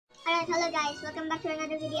Alright, hello guys, welcome back to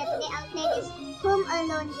another video. Today I'll play this Home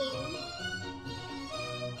Alone game.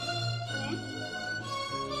 Okay.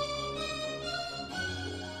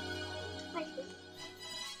 What is this?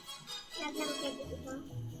 I've never played this before.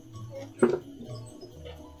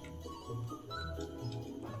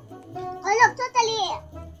 Oh look, totally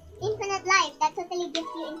infinite life. That totally gives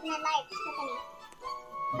you infinite life. Totally.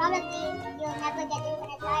 Probably you'll never get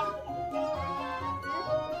infinite life.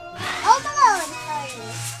 Home Alone story.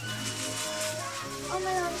 Home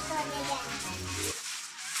Alone story again.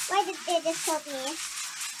 Why did they just quote me?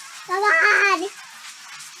 Come on!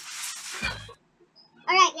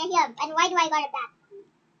 Alright, we're here. And why do I got it back?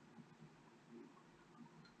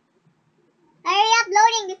 Hurry up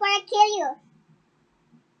loading before I kill you.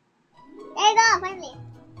 There you go, finally.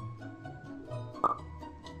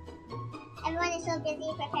 Everyone is so busy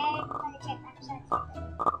prepared for the trip.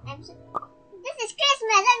 I'm so This is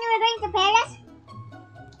Christmas and we're going to Paris?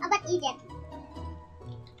 How about Egypt?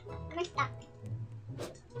 I'm stuck.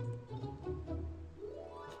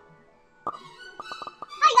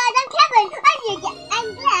 Hi guys, I'm Kevin. I'm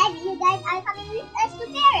glad you guys are coming with us to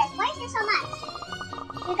Paris. Why is there so much?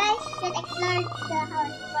 You guys should explore the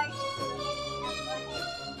house before you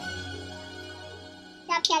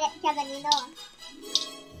Stop, Kevin, you know.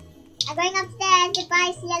 I'm going upstairs.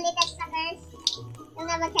 Goodbye. See you later, suckers. You'll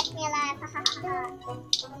never catch me alive.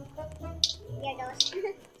 Weirdos.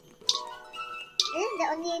 This is the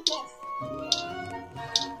only place.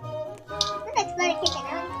 Let's explore the kitchen.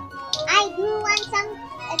 I do want some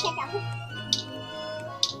ketchup.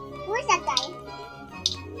 Who is that guy?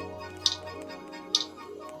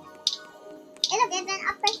 Hey look, there's an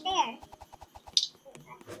upper stair.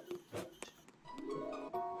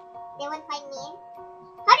 They won't find me.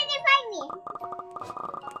 How did they find me?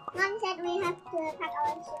 Mom said we have to pack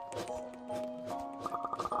our suitcase.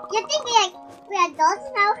 You think we're adults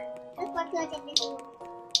now? Let's put clothes in this room.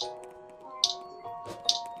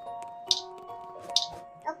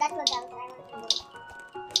 Oh, that's what else I want to do.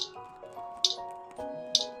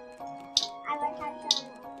 I will have some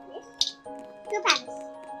of this. 2 pants.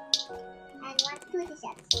 And 2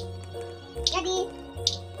 t-shirts. Ready?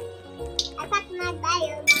 I packed my bag.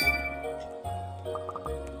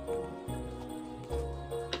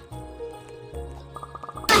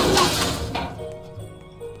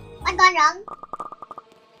 What gone wrong?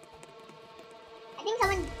 I think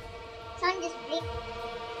someone just break.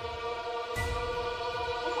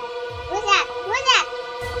 Who's that? Who's that?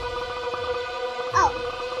 Oh.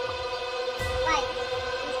 Why?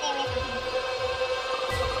 You stay away from him.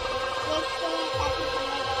 They say that he's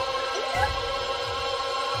somewhere. Think so?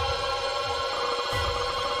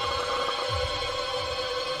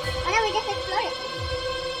 Why don't we just explore it?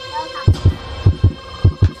 Welcome.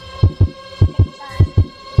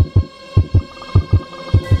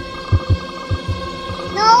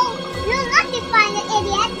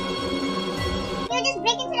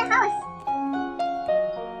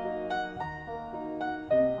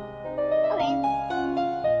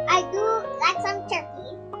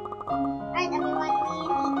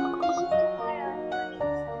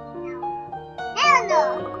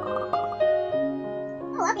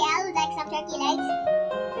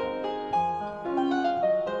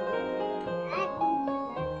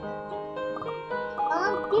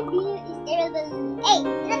 Hey, you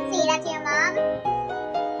don't say that to your mom.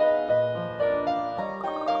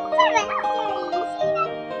 Servant, how dare you say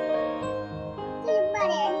that to your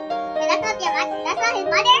mother? Wait, that's not your mother. That's not his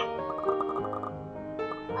mother.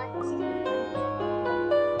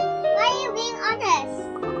 Why are you being honest?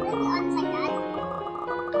 Don't be honest like that.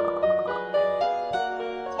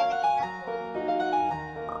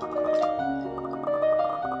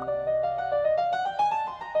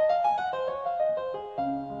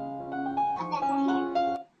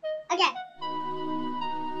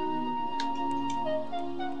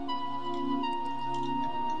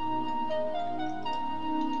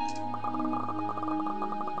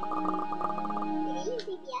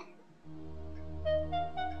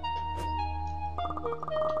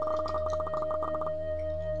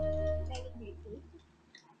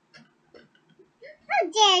 How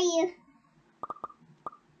dare you?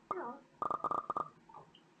 Oh.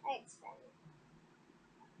 It's funny.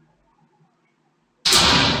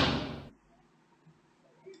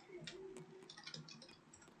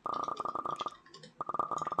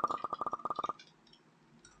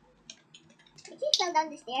 Did he fell down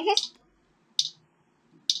the stairs?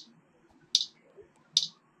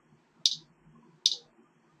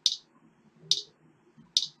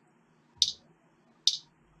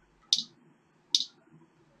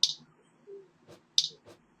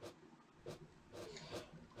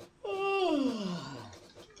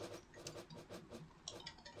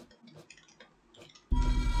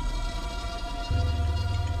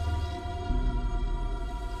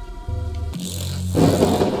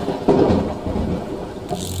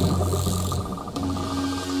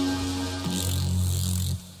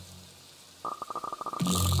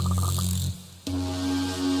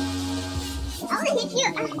 you.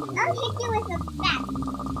 I'll hit you with a bat.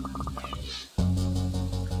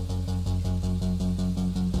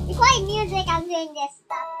 It's quite music. I'm doing this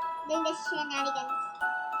stuff. Doing this shenanigans.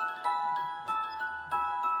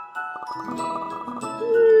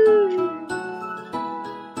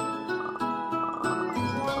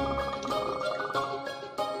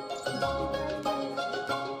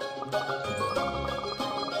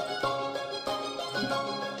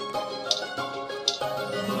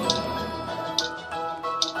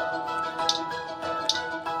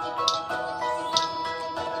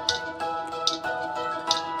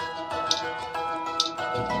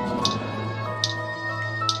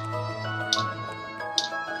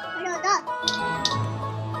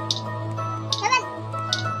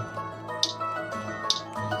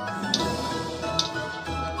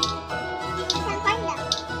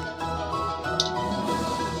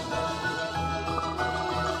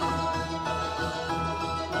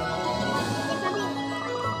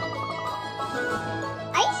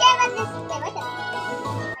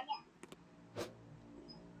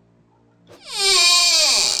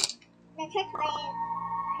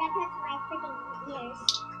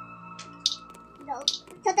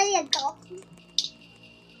 Totally adult.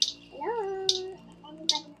 Hello,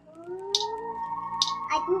 anybody home?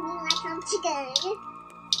 I do mean like some chicken.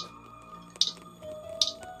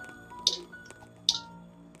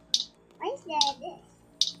 Why is there this?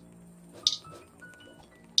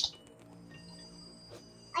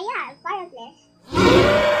 Oh yeah, fireplace.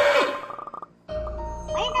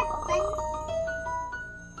 Why is that open?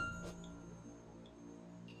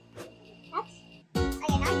 That's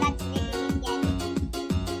okay. Now that's making me scared.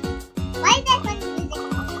 Why is that one music?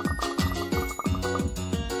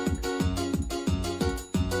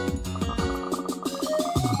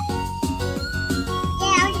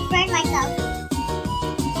 Yeah, I'll just burn myself.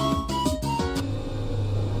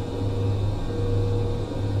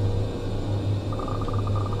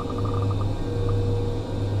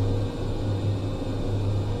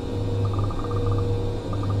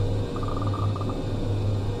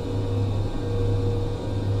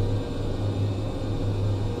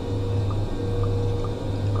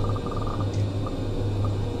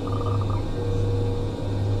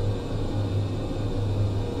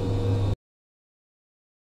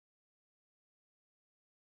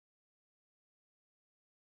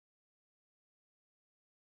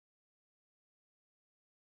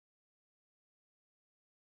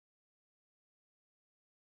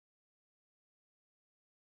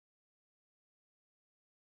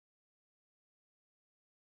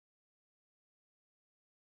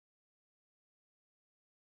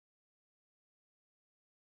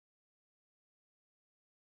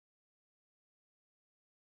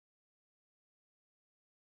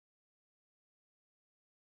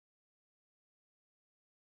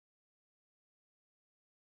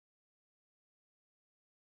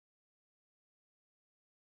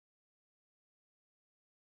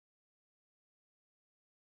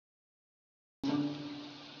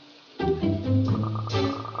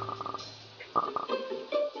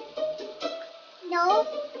 No,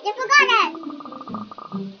 you forgot it.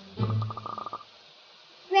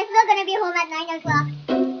 We're still gonna be home at 9 o'clock.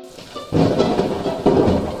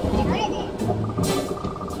 I know it is.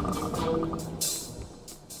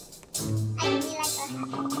 I feel like a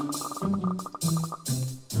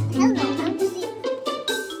hell no, I'm to sleep.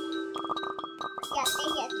 Yeah, stay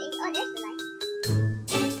here, stay. Oh, there's the light.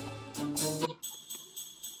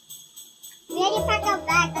 We already packed our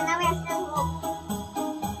bags and now we are still home.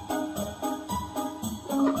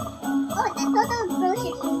 Oh, the total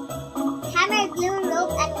groceries. Hammer, glue,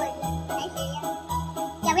 rope, and wood. Nice area.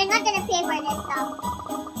 Yeah, we're not gonna pay for this stuff.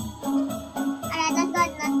 Alright, let's go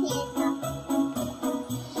and not pay stuff.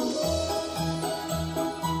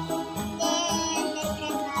 This is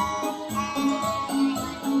Christmas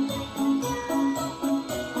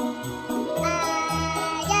I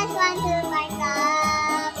just want to find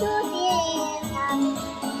stuff to steal stuff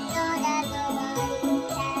so that nobody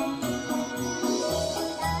can see me.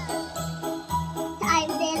 I'm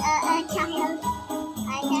still a child.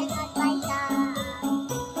 I cannot buy stuff,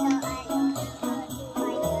 so I don't go to my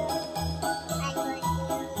room. I'm going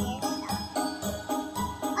to this stuff.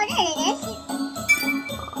 Oh, there it is.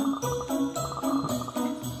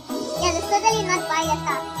 Yeah, there's totally not buy a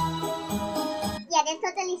stuff. Yeah, they're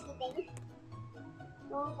totally sleeping.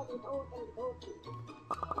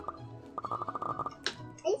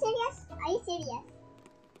 Are you serious? Are you serious?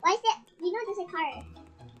 Why is that? You know there's a car.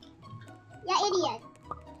 Yeah, idiot.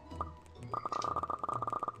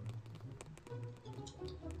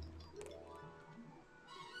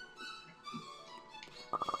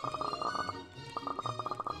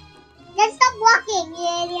 Then stop walking.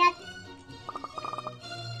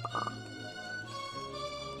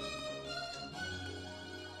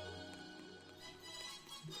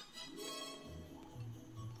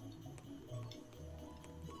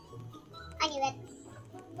 knew it.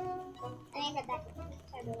 I mean, it's a bad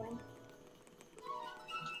terrible one.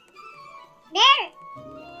 There!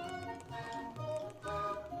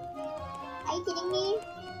 Are you kidding me?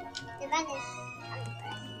 The van is coming for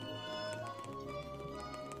us.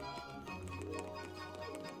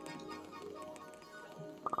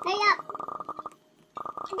 Hurry up!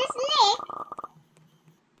 This lake!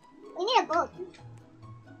 We need a boat.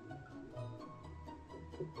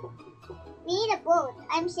 We need a boat.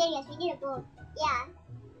 I'm serious, we need a boat. Yeah.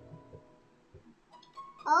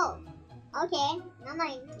 Oh. Okay. Never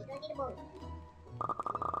mind. We don't need a boat.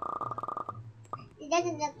 It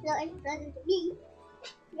doesn't look pleasant to me.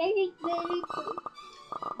 Very, very true.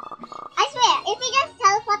 I swear, if we just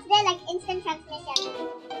teleport there like instant transmission.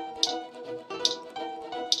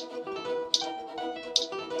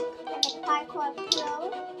 And then parkour pro.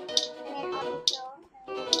 And then auto pro.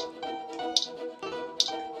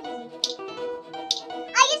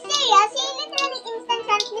 Are you serious? He literally instant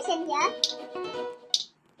transmission here.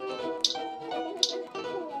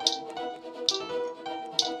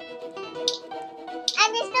 And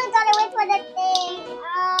we still gotta wait for the thing.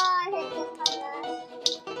 Oh, I hate this partner.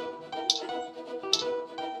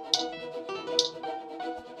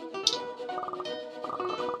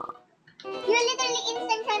 You're literally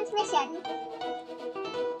instant transmission.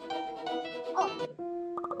 Oh.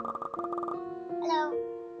 Hello.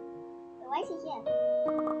 Why is he here?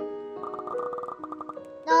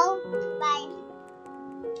 No. Bye.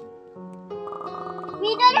 We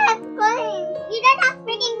don't have coins. We don't have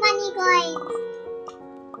freaking money coins.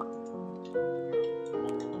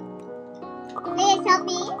 Please help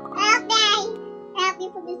me. Help me. Help me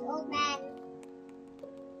from this old man.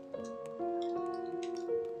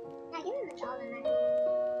 Now give him a dollar, man.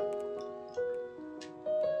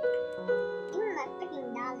 Give him a freaking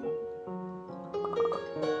dollar.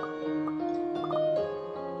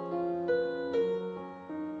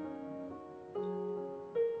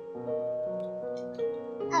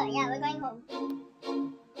 Oh yeah, we're going home.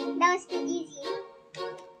 That was too easy.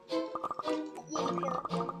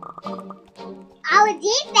 Our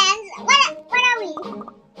defense? What are we?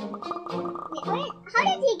 Wait, how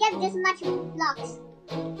did he get this much blocks?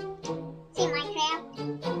 See Minecraft?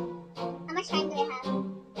 How much time do I have?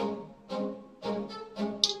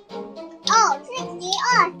 Oh, 60.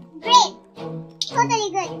 Oh, great. Totally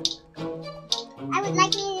good. I would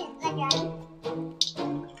like me like that.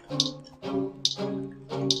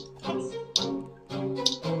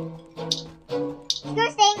 Screw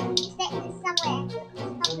stay somewhere.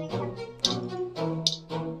 Stop doing something.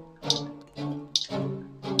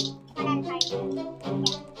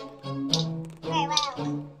 Okay, what else?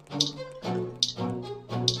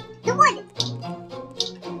 The wood!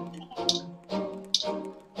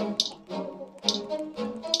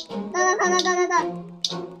 Go.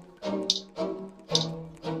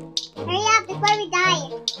 Hurry up before we die.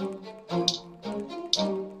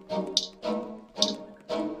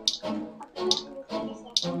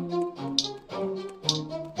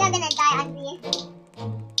 You're gonna die, ugly.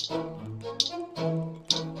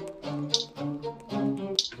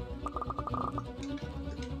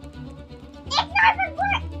 It's not even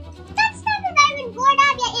board! That's not even board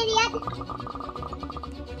up, you idiot!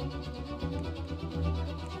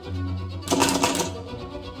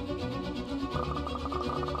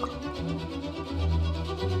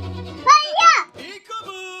 Hurry up!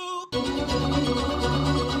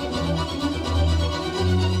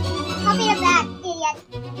 Copy the back, idiot.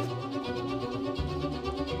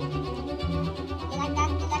 You like that?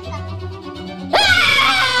 You like that?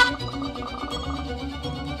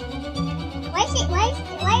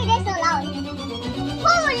 Why are they so loud?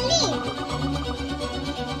 Holy!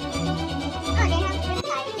 Oh, they have different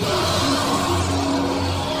types.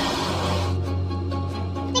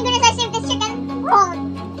 Thank goodness I saved this chicken. Wrong.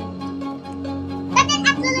 That did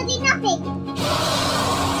absolutely nothing.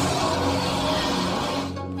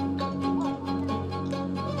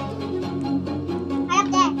 Right up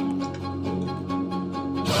there.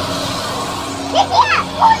 He's here!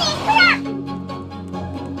 Holy crap!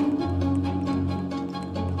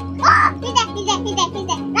 Oh! He's there!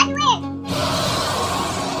 Run away!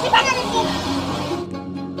 He's another thing!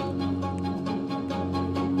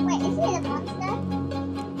 Wait, is he the monster?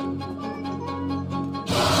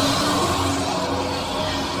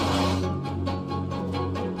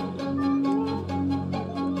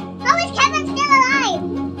 How is Kevin still alive?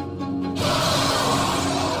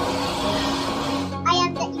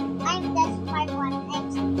 I'm the smart one. I'm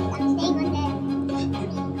staying on the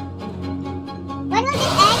tree. When will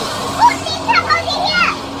this end? Holy crap! How's he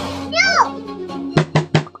here? No!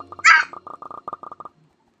 Ah!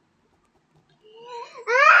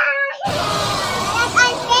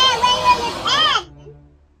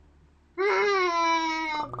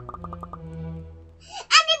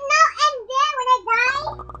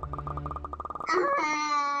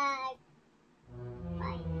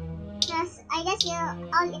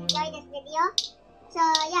 So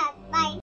yeah,